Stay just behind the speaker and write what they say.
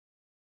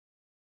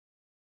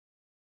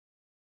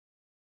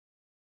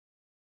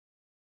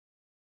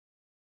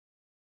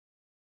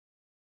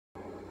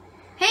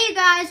Hey you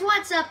guys,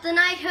 what's up?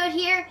 TheKnightHood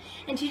here,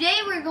 and today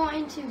we're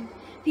going to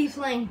be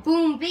playing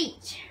Boom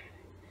Beach.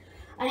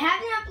 I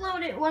haven't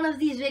uploaded one of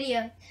these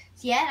videos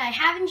yet. I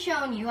haven't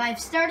shown you. I've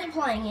started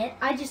playing it.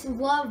 I just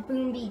love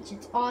Boom Beach.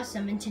 It's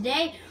awesome. And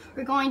today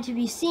we're going to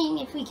be seeing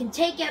if we can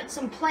take out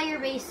some player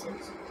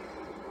bases.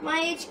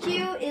 My HQ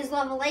is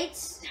level 8,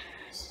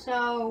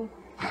 so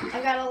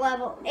I've got a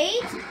level 8,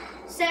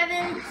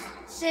 7,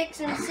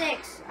 6, and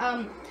 6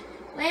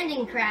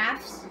 landing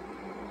crafts.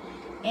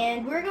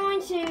 And we're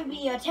going to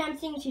be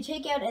attempting to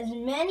take out as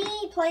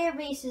many player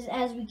bases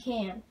as we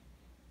can.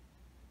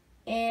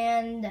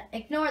 And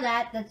ignore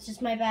that, that's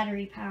just my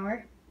battery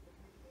power.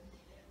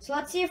 So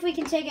let's see if we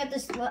can take out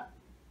this,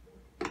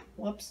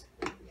 let's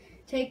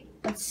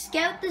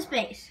scout this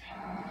base.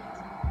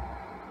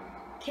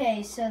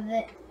 Okay, so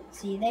let's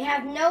see, they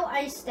have no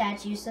ice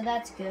statues, so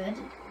that's good.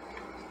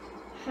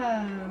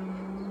 I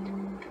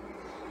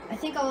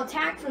think I'll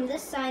attack from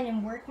this side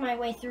and work my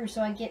way through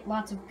so I get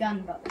lots of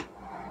gunboat.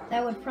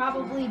 That would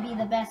probably be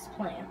the best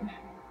plan.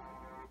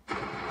 So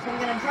I'm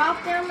going to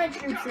drop down my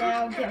troops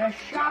now, get a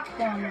shock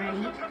bomb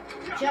ready,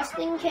 just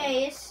in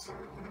case.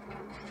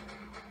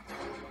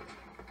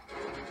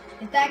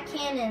 If that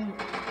cannon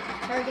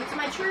targets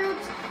my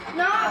troops,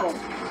 no!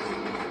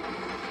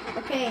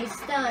 Okay,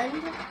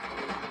 stunned.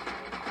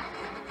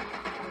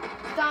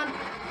 Stunned.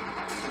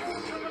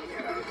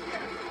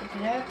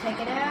 Take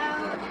it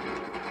out.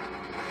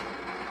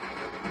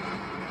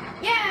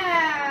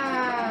 Yeah!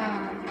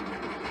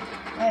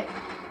 Alright,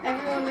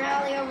 everyone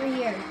rally over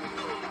here.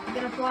 I'm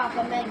gonna plop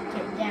a med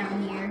kit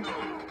down here.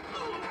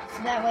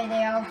 So that way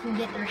they all can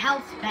get their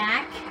health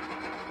back.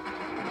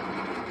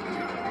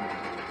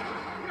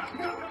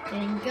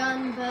 Getting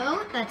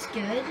gunboat, that's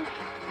good.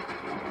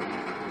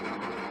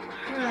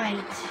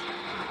 Right.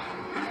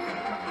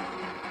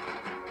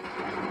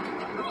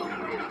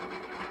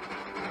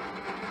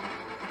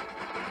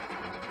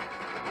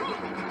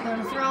 I'm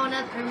gonna throw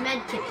another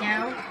med kit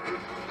down.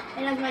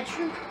 And as my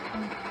troops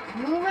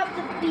move up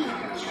the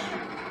beach,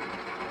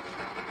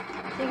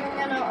 I think I'm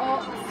gonna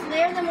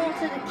flare them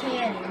onto the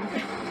cannon.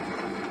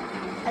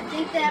 I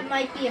think that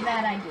might be a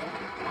bad idea.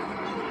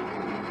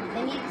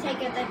 They need to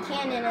take out that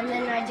cannon, and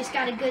then I just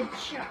got a good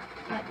shot.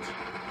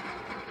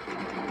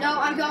 No,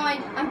 I'm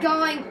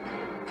going.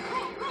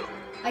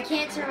 I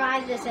can't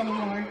survive this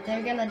anymore.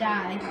 They're gonna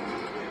die.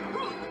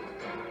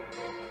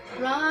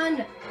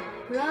 Run!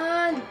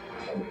 Run!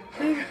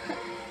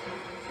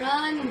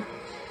 Run!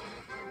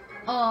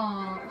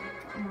 Oh,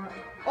 come on.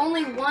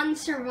 Only one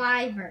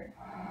survivor.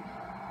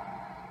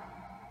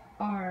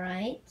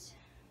 Alright.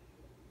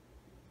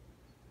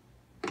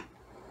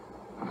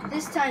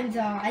 This time,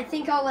 though, I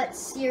think I'll let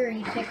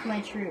Siri pick my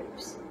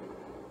troops.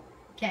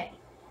 Okay,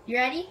 you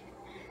ready?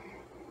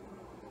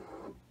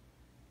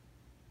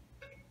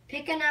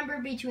 Pick a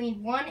number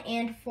between 1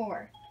 and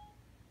 4.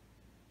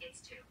 It's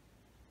 2.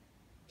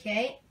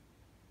 Okay.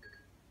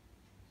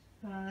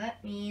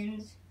 That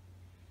means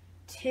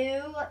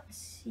 2, let's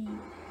see.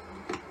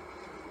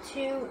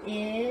 2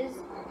 is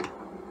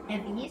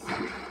heavies.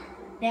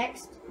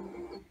 Next,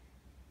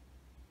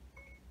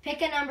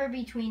 pick a number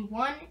between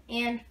 1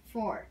 and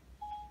 4.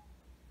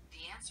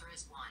 The answer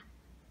is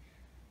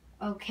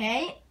 1.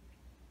 Okay.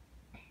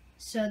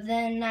 So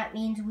then that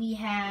means we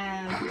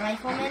have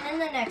riflemen in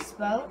the next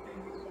boat.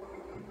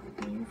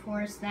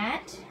 Reinforce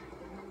that.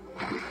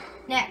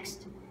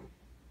 Next,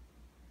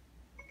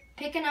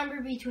 pick a number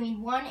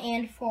between 1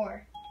 and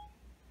 4.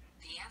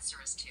 The answer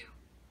is 2.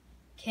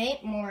 Okay,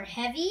 more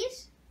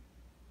heavies.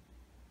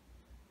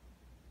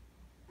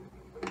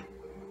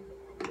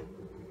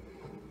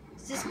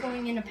 Is this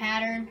going in a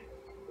pattern?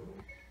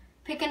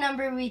 Pick a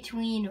number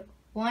between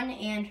 1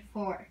 and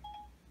 4.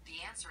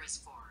 The answer is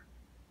 4.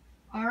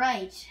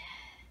 Alright.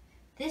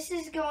 This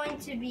is going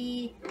to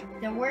be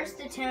the worst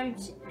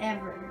attempt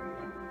ever.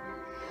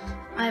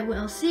 I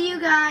will see you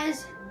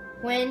guys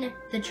when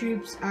the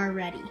troops are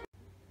ready.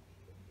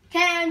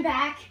 Okay, I'm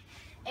back.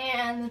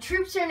 And the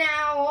troops are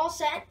now all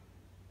set.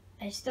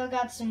 I still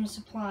got some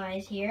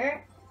supplies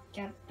here.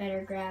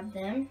 Better grab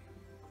them.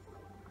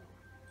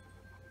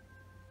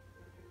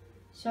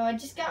 So I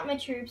just got my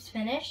troops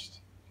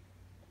finished.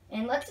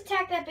 And let's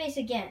attack that base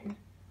again.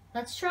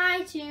 Let's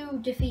try to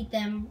defeat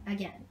them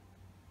again.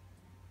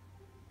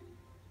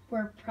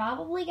 We're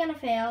probably gonna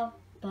fail,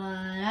 but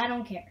I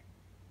don't care.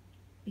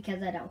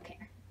 Because I don't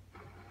care.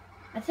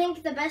 I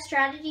think the best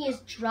strategy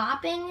is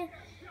dropping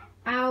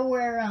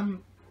our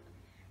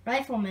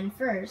riflemen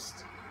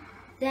first,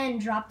 then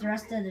drop the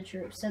rest of the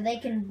troops so they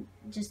can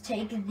just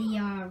take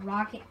the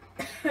rocket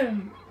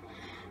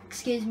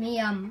excuse me,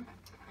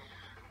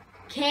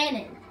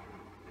 cannon.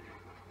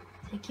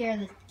 Take care of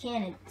the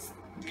cannons.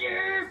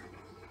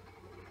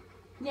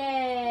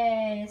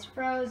 Yay, it's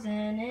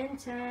frozen in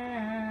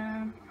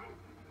time.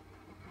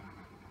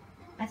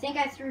 I think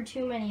I threw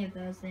too many of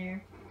those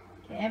there.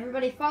 Okay,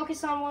 everybody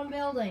focus on one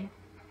building.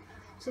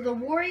 So the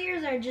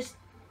warriors are just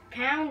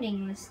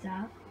pounding this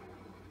stuff.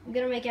 I'm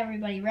gonna make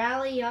everybody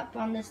rally up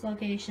on this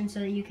location so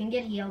that you can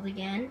get healed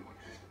again.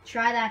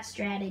 Try that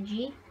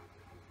strategy.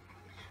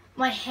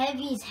 My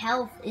heavy's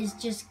health is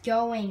just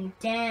going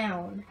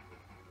down.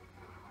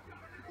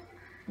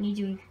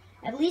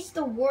 At least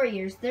the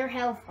warriors, their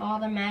health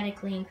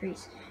automatically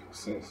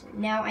increases.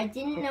 Now, I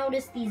didn't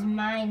notice these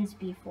mines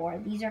before.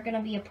 These are going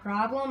to be a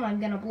problem. I'm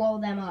going to blow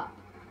them up.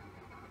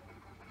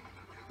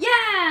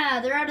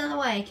 Yeah! They're out of the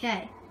way.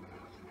 Okay.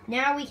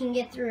 Now we can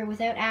get through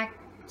without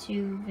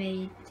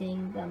activating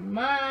the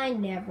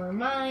mine. Never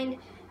mind.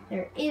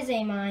 There is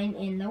a mine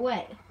in the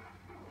way.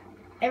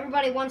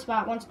 Everybody, one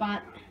spot, one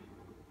spot.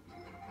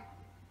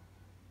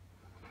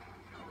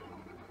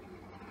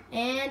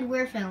 And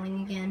we're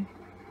failing again.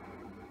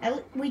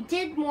 We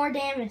did more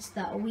damage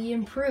though. We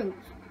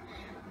improved.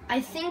 I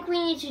think we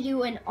need to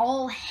do an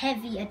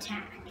all-heavy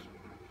attack.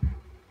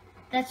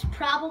 That's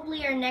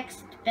probably our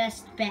next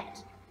best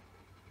bet.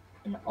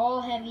 An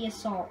all-heavy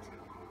assault.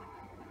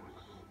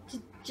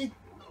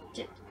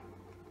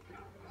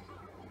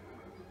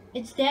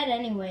 It's dead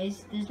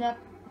anyways. There's not...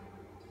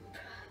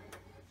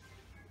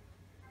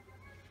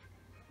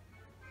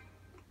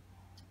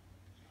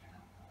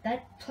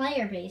 That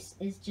player base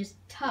is just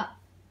tough.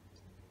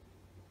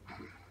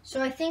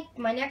 So I think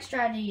my next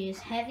strategy is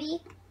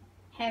heavy,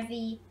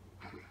 heavy,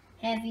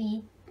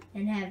 heavy,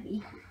 and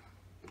heavy.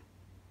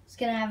 It's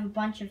gonna have a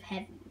bunch of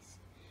heavies.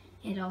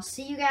 And I'll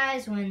see you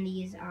guys when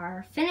these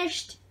are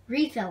finished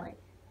refilling.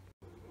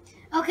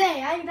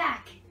 Okay, I'm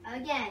back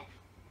again.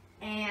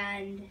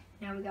 And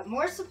now we got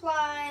more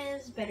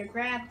supplies. Better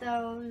grab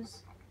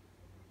those.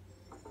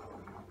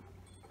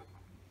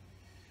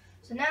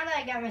 So now that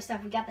I got my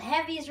stuff, we got the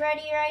heavies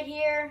ready right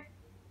here.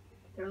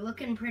 They're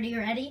looking pretty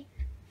ready.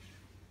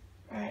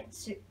 Alright,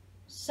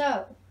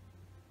 so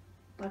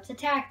let's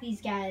attack these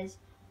guys.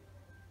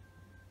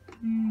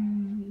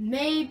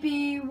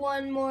 Maybe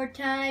one more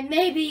time,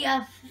 maybe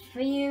a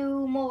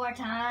few more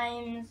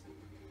times,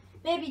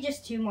 maybe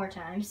just 2 more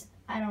times.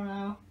 I don't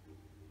know.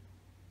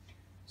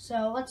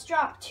 So let's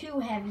drop 2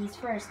 heavies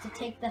first to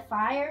take the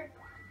fire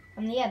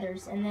from the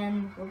others, and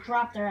then we'll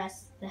drop the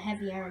rest, the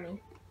heavy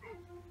army.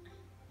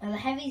 Now the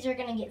heavies are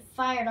going to get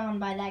fired on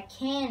by that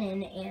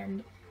cannon,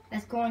 and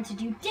that's going to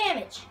do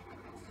damage.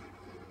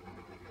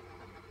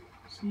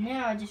 So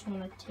now I just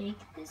want to take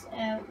this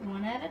out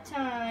one at a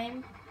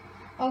time.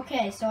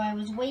 Okay, so I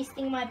was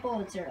wasting my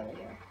bullets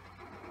earlier.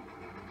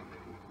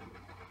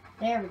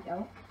 There we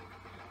go.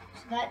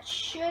 So that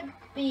should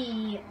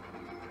be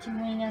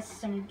doing us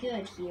some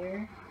good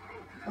here.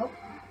 Oh,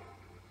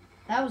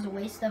 that was a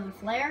waste of a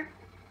flare.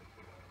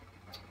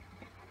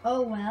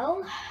 Oh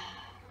well.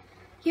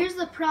 Here's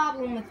the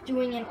problem with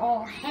doing an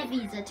all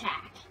heavies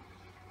attack.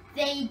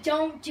 They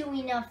don't do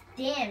enough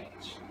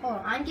damage. Hold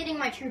on, I'm getting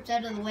my troops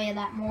out of the way of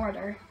that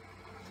mortar.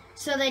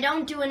 So they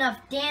don't do enough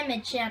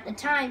damage at the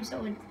time,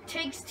 so it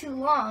takes too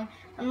long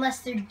unless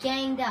they're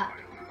ganged up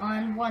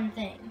on one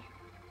thing.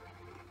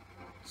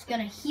 Just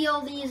gonna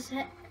heal these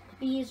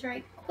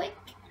right quick.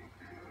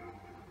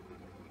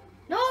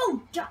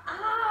 No!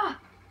 Ah!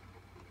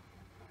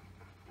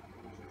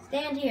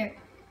 Stand here.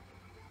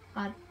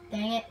 God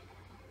dang it.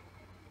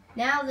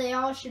 Now they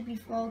all should be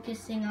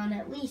focusing on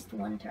at least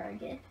one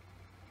target.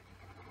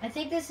 I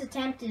think this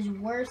attempt is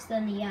worse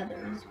than the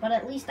others, but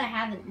at least I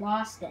haven't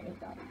lost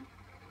anybody.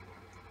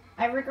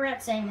 I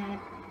regret saying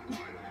that.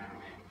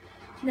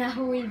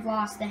 Now we've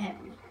lost a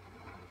heavy.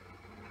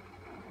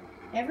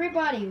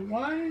 Everybody,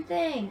 one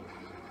thing.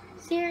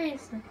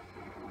 Seriously.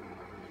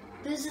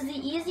 This is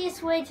the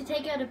easiest way to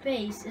take out a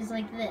base, is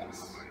like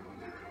this.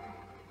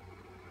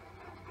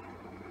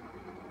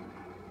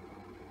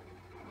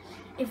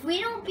 If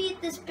we don't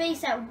beat this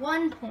base at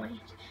one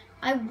point,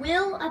 I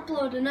will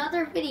upload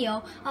another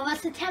video of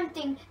us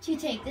attempting to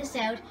take this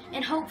out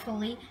and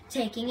hopefully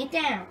taking it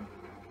down.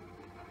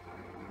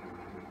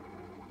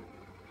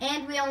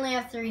 And we only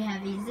have 3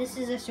 heavies. This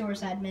is a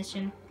suicide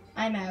mission.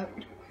 I'm out.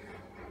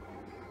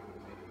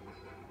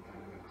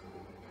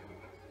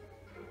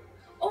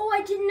 Oh,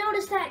 I didn't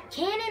notice that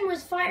cannon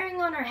was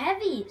firing on our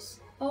heavies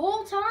the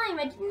whole time.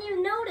 I didn't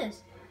even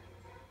notice.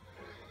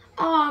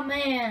 Oh,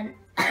 man.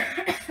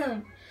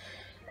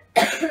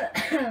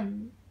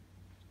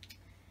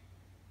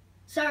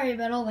 Sorry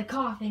about all the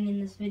coughing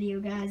in this video,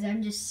 guys.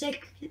 I'm just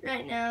sick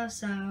right now,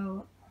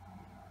 so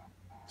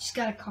just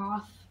gotta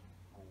cough.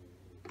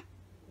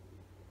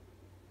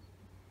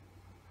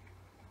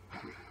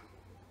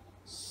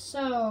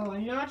 So,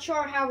 I'm not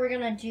sure how we're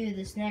gonna do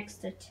this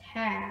next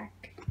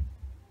attack.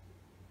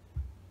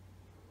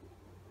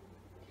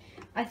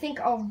 I think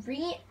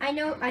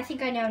I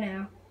think I know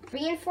now.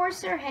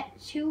 Reinforce our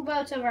 2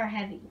 boats of our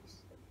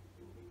heavies.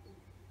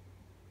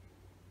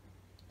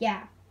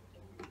 Yeah.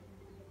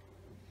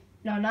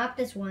 No, not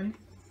this one.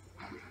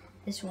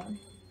 This one.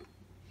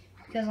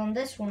 Because on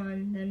this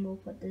one, then we'll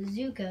put the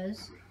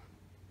Zookas.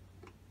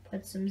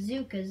 Put some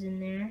Zookas in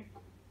there.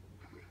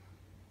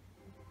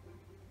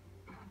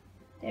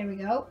 There we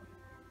go.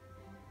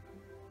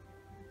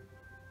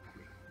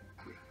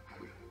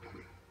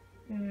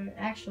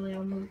 Actually,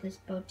 I'll move this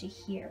boat to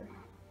here.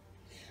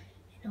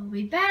 And I'll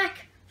be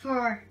back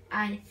for,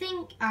 I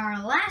think,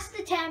 our last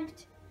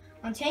attempt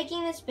on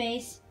taking this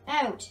base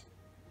out.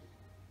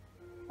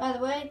 By the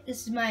way,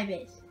 this is my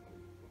base.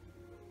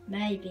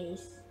 my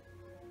base.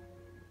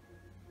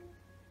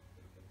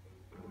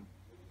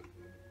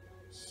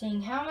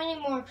 Seeing how many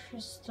more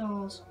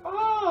crystals.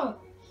 Oh!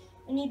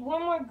 I need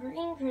one more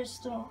green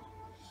crystal.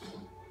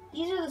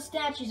 These are the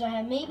statues I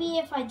have. Maybe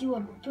if I do a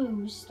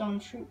boost on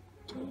troop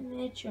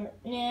damage or...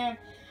 Nah,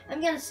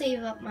 I'm gonna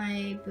save up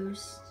my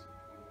boost.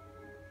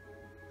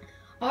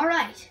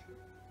 Alright.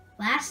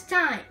 Last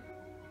time.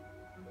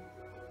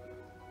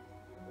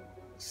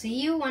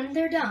 See you when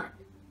they're done.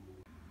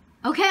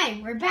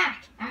 Okay, we're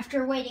back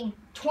after waiting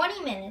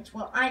 20 minutes.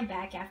 Well, I'm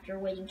back after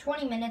waiting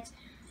 20 minutes.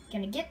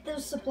 Gonna get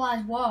those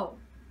supplies. Whoa.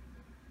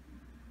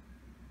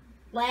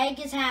 Lag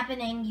is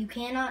happening. You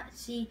cannot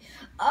see.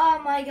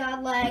 Oh my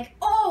god, lag.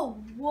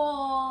 Oh,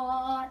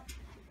 what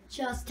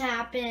just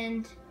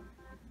happened?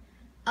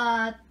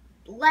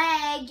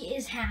 Lag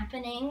is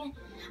happening.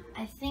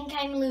 I think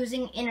I'm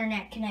losing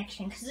internet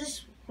connection because this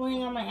is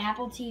playing on my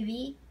Apple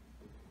TV.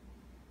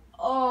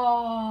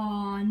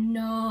 Oh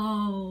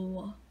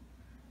no.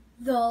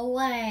 The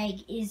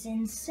lag is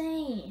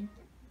insane.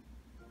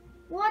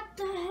 What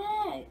the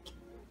heck?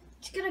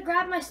 It's gonna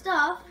grab my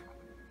stuff.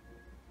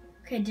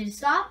 Okay, did it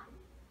stop?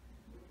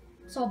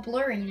 It's all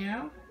blurry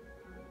now.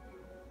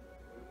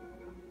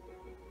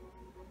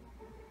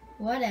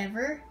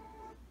 Whatever.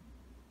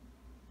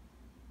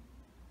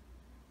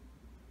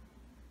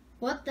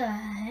 What the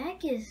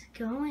heck is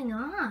going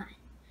on?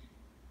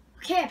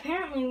 Okay,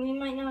 apparently we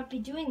might not be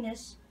doing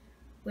this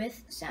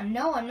with Sam.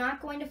 No, I'm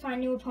not going to find a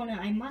new opponent.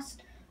 I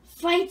must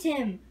fight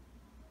him.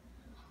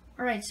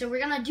 Alright, so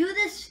we're gonna do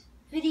this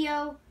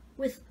video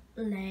with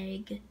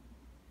lag.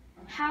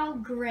 How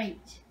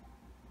great.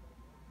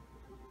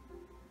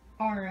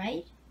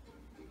 Alright.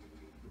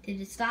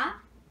 Did it stop?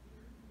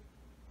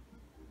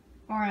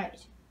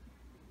 Alright.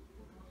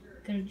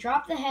 Gonna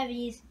drop the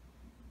heavies.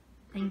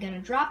 I'm gonna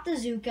drop the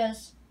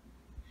Zukas.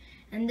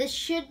 And this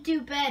should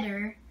do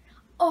better.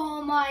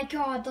 Oh my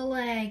god, the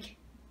lag.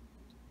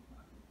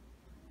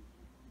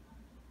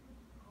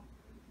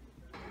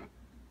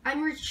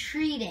 I'm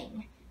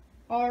retreating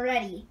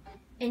already.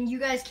 And you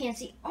guys can't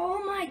see.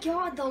 Oh my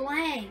god, the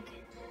lag.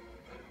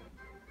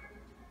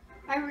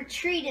 I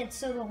retreated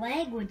so the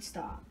lag would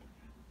stop.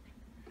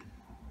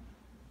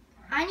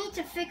 I need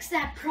to fix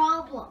that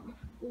problem.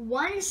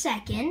 1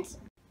 second.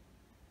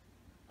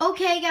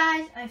 Okay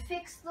guys, I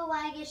fixed the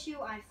lag issue,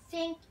 I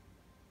think.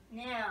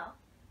 Now,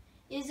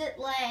 is it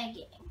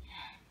lagging?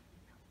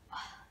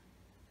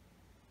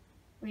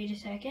 Wait a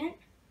second.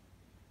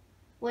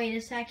 Wait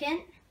a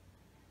second.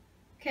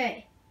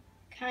 Okay,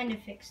 kind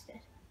of fixed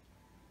it.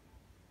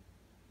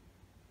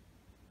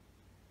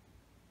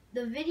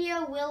 The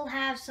video will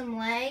have some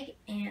lag,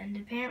 and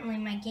apparently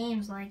my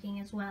game's lagging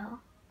as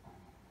well.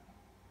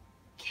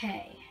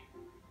 Okay.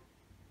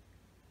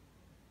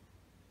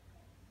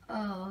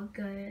 Oh,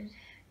 good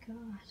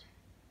God.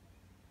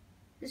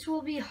 This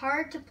will be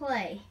hard to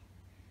play.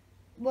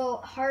 Well,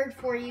 hard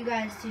for you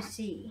guys to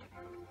see.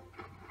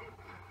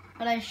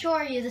 But I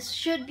assure you, this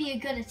should be a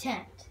good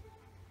attempt.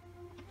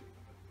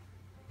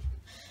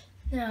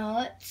 Now,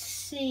 let's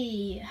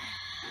see.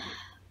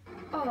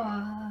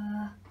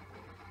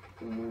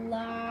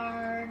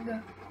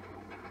 Larg.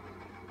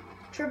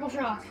 Triple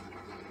shock.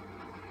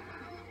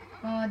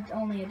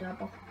 Only a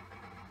double.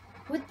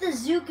 With the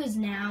Zukas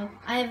now,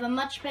 I have a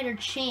much better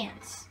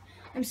chance.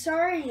 I'm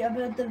sorry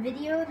about the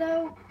video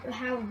though,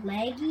 how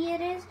laggy it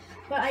is,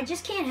 but I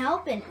just can't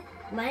help it.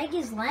 Lag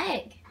is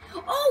lag.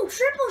 Oh,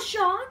 triple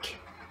shock!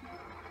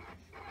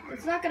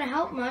 It's not gonna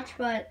help much,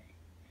 but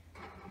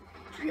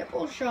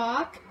triple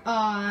shock.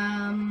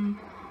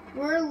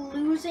 We're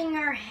losing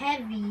our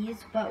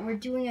heavies, but we're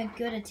doing a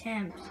good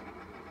attempt.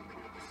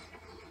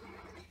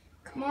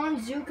 Come on,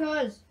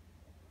 Zukas.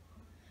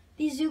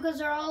 These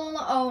Zukas are all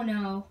alone. Oh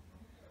no.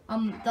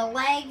 The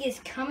lag is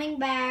coming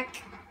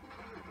back.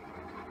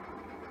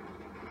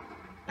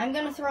 I'm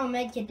gonna throw a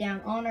medkit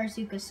down on our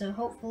Zukas, so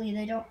hopefully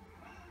they don't.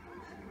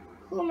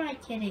 Who am I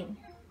kidding?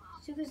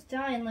 Zukas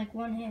die in like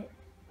one hit.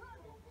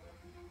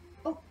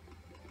 Oh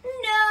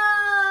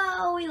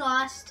no, we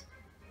lost.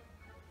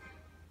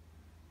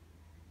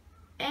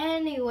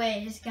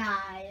 Anyways,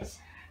 guys,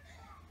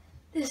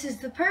 this is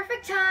the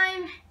perfect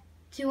time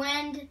to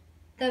end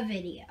the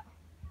video.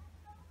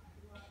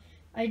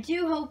 I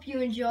do hope you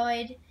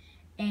enjoyed,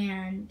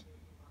 and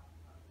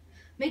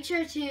make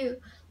sure to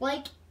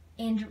like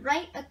and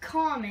write a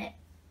comment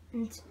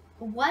and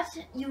what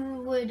you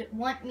would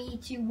want me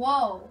to.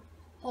 Whoa,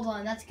 hold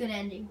on, that's a good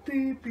ending.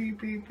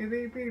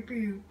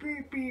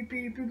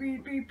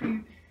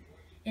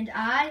 And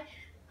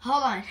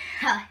hold on.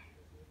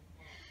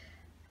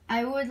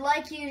 I would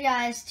like you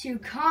guys to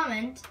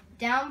comment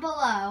down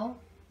below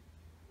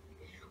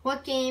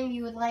what game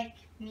you would like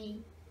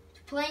me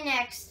to play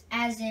next,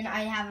 as in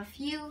I have a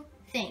few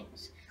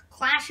things.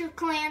 Clash of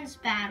Clans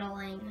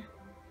battling,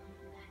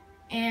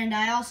 and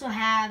I also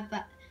have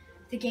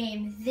the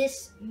game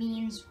This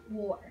Means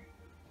War.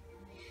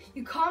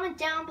 You comment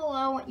down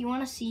below what you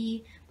want to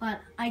see,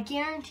 but I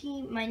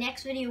guarantee my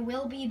next video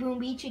will be Boom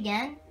Beach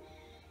again,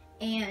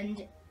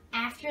 and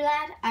after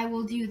that I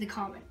will do the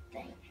comment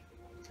thing.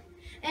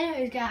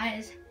 Anyways,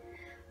 guys,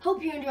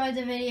 Hope you enjoyed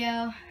the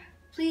video.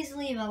 Please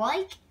leave a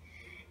like,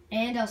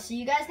 and I'll see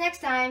you guys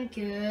next time.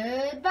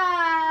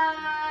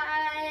 Goodbye.